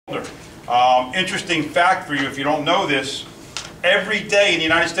Interesting fact for you, if you don't know this, every day in the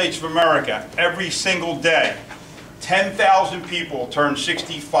United States of America, every single day, 10,000 people turn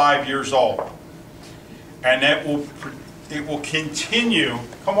 65 years old. And it will continue.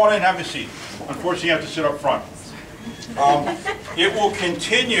 Come on in, have a seat. Unfortunately, you have to sit up front. It will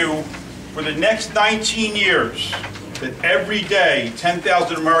continue for the next 19 years, that every day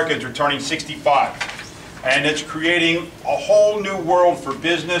 10,000 Americans are turning 65. And it's creating a whole new world for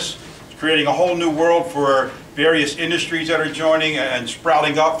business. It's creating a whole new world for various industries that are joining and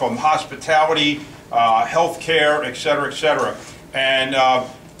sprouting up, from hospitality, healthcare, et cetera, et cetera. And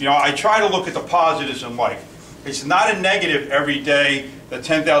you know, I try to look at the positives in life. It's not a negative every day that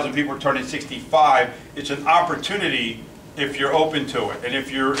 10,000 people are turning 65. It's an opportunity if you're open to it, and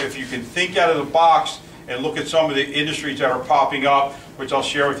if you can think out of the box and look at some of the industries that are popping up, which I'll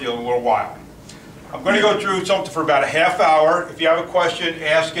share with you in a little while. I'm going to go through something for about a half hour. If you have a question,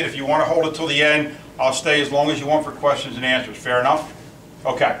 ask it. If you want to hold it till the end, I'll stay as long as you want for questions and answers. Fair enough?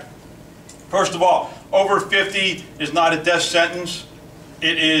 Okay. First of all, over 50 is not a death sentence.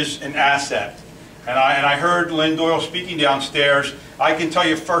 It is an asset. And I heard Lynn Doyle speaking downstairs. I can tell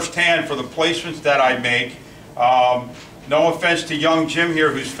you firsthand for the placements that I make, no offense to young Jim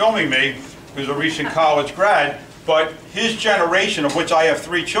here who's filming me, who's a recent college grad, but his generation, of which I have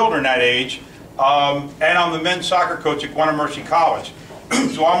 3 children that age, and I'm the men's soccer coach at Gwinnett Mercy College.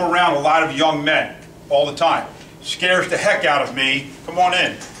 So I'm around a lot of young men all the time. Scares the heck out of me, come on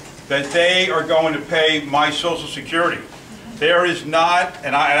in, that they are going to pay my Social Security. There is not,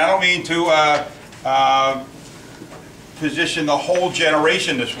 and I don't mean to position the whole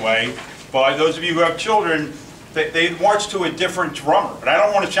generation this way, but those of you who have children, they march to a different drummer. And I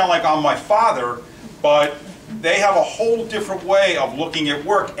don't want to sound like I'm my father, but they have a whole different way of looking at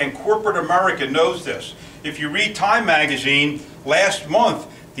work, and corporate America knows this. If you read Time magazine, last month,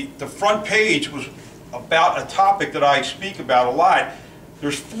 the front page was about a topic that I speak about a lot.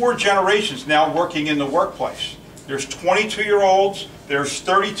 There's 4 generations now working in the workplace. There's 22-year-olds, there's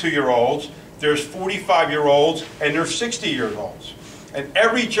 32-year-olds, there's 45-year-olds, and there's 60-year-olds. And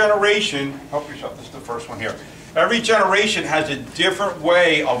every generation, help yourself, this is the first one here. Every generation has a different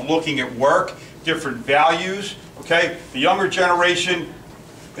way of looking at work, different values, okay? The younger generation,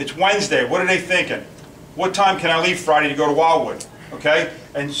 it's Wednesday, what are they thinking? What time can I leave Friday to go to Wildwood, okay?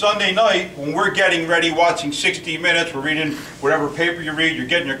 And Sunday night, when we're getting ready, watching 60 Minutes, we're reading whatever paper you read, you're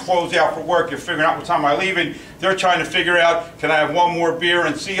getting your clothes out for work, you're figuring out what time I'm leaving, they're trying to figure out, can I have one more beer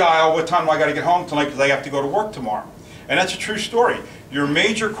in Sea Isle, what time do I got to get home tonight because I have to go to work tomorrow. And that's a true story. Your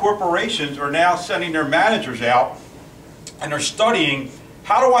major corporations are now sending their managers out and they're studying,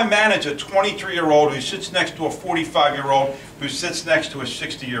 how do I manage a 23-year-old who sits next to a 45-year-old who sits next to a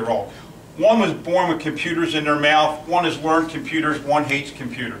 60-year-old? One was born with computers in their mouth, one has learned computers, one hates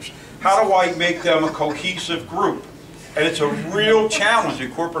computers. How do I make them a cohesive group? And it's a real challenge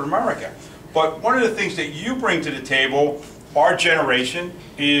in corporate America. But one of the things that you bring to the table, our generation,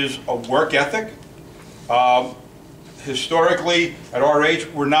 is a work ethic. Historically, at our age,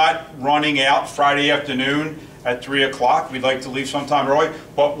 we're not running out Friday afternoon at 3 o'clock. We'd like to leave sometime early,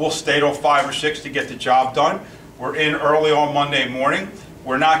 but we'll stay till 5 or 6 to get the job done. We're in early on Monday morning.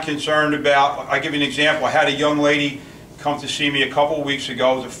 We're not concerned about, I'll give you an example. I had a young lady come to see me a couple of weeks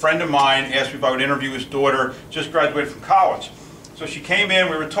ago. It was a friend of mine, asked me if I would interview his daughter, just graduated from college. So she came in,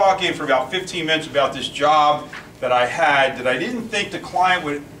 we were talking for about 15 minutes about this job that I had that I didn't think the client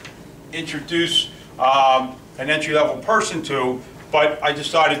would introduce an entry-level person to, but I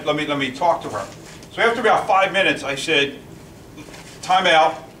decided, let me talk to her. So after about 5 minutes, I said, time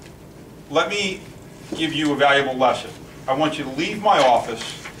out, let me give you a valuable lesson. I want you to leave my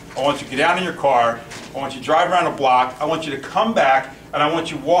office, I want you to get out in your car, I want you to drive around a block, I want you to come back, and I want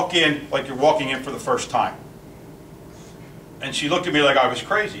you to walk in like you're walking in for the first time. And she looked at me like I was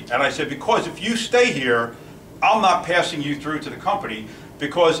crazy. And I said, because if you stay here, I'm not passing you through to the company,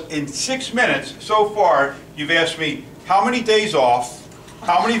 because in 6 minutes, so far, you've asked me how many days off,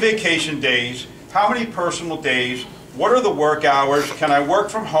 how many vacation days, how many personal days, what are the work hours, can I work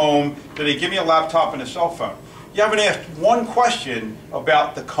from home, do they give me a laptop and a cell phone? You haven't asked one question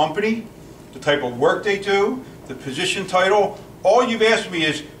about the company, the type of work they do, the position title. All you've asked me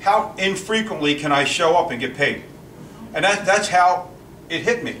is how infrequently can I show up and get paid? And that's how it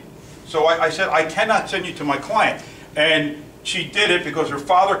hit me. So I said, I cannot send you to my client. And she did it because her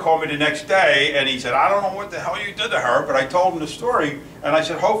father called me the next day and he said, I don't know what the hell you did to her, but I told him the story and I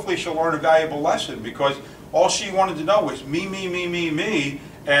said, hopefully she'll learn a valuable lesson, because all she wanted to know was me, me, me, me, me.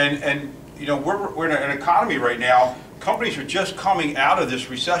 And you know, we're in an economy right now, companies are just coming out of this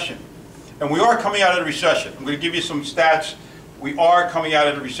recession. And we are coming out of the recession. I'm going to give you some stats we are coming out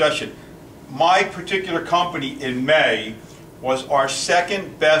of the recession. My particular company in May was our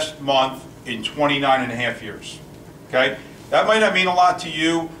second best month in 29 and a half years. Okay? That might not mean a lot to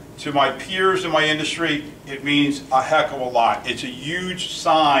you. To my peers in my industry, it means a heck of a lot. It's a huge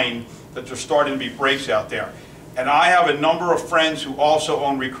sign that there's starting to be breaks out there. And I have a number of friends who also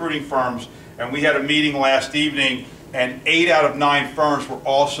own recruiting firms, and we had a meeting last evening, and 8 out of 9 firms were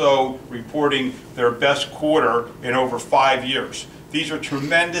also reporting their best quarter in over 5 years. These are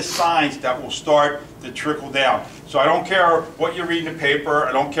tremendous signs that will start to trickle down. So I don't care what you read in the paper,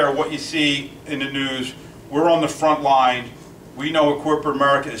 I don't care what you see in the news, we're on the front line. We know corporate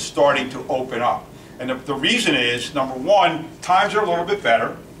America is starting to open up. And the reason is, number one, times are a little bit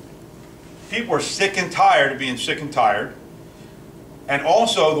better. People are sick and tired of being sick and tired. And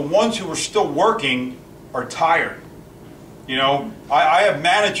also, the ones who are still working are tired. You know, I have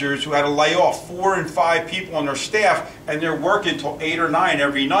managers who had to lay off 4 and 5 people on their staff, and they're working till 8 or 9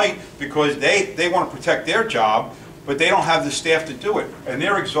 every night because they want to protect their job, but they don't have the staff to do it, and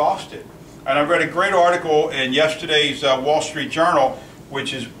they're exhausted. And I read a great article in yesterday's Wall Street Journal,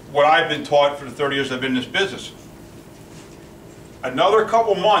 which is what I've been taught for the 30 years I've been in this business. Another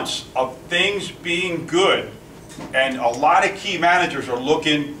couple months of things being good, and a lot of key managers are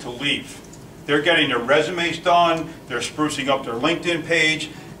looking to leave. They're getting their resumes done, they're sprucing up their LinkedIn page,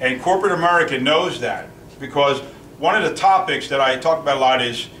 and corporate America knows that. Because one of the topics that I talk about a lot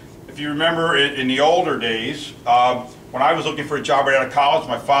is, if you remember in the older days, when I was looking for a job right out of college,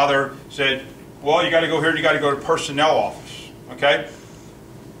 my father said, well, you got to go here, you got to go to personnel office, okay?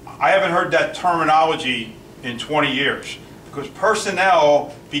 I haven't heard that terminology in 20 years, because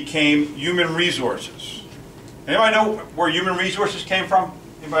personnel became human resources. Anybody know where human resources came from?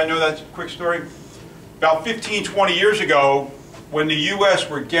 Anybody know that quick story? About 15, 20 years ago, when the U.S.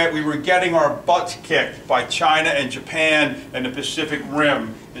 we were getting our butts kicked by China and Japan and the Pacific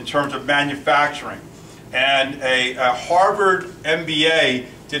Rim in terms of manufacturing. And a Harvard MBA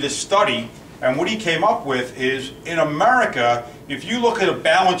did a study, and what he came up with is, in America, if you look at a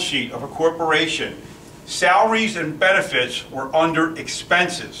balance sheet of a corporation, salaries and benefits were under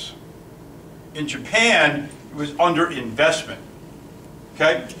expenses. In Japan, it was under investment.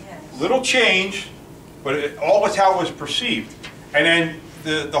 Okay? Yes. Little change, but all was how it was perceived. And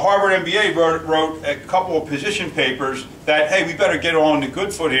then the Harvard MBA wrote a couple of position papers that, hey, we better get on the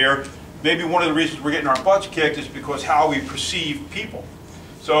good foot here. Maybe one of the reasons we're getting our butts kicked is because how we perceive people.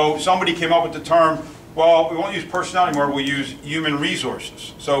 So somebody came up with the term, well, we won't use personnel anymore, we'll use human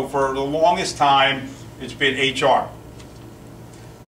resources. So for the longest time, it's been HR.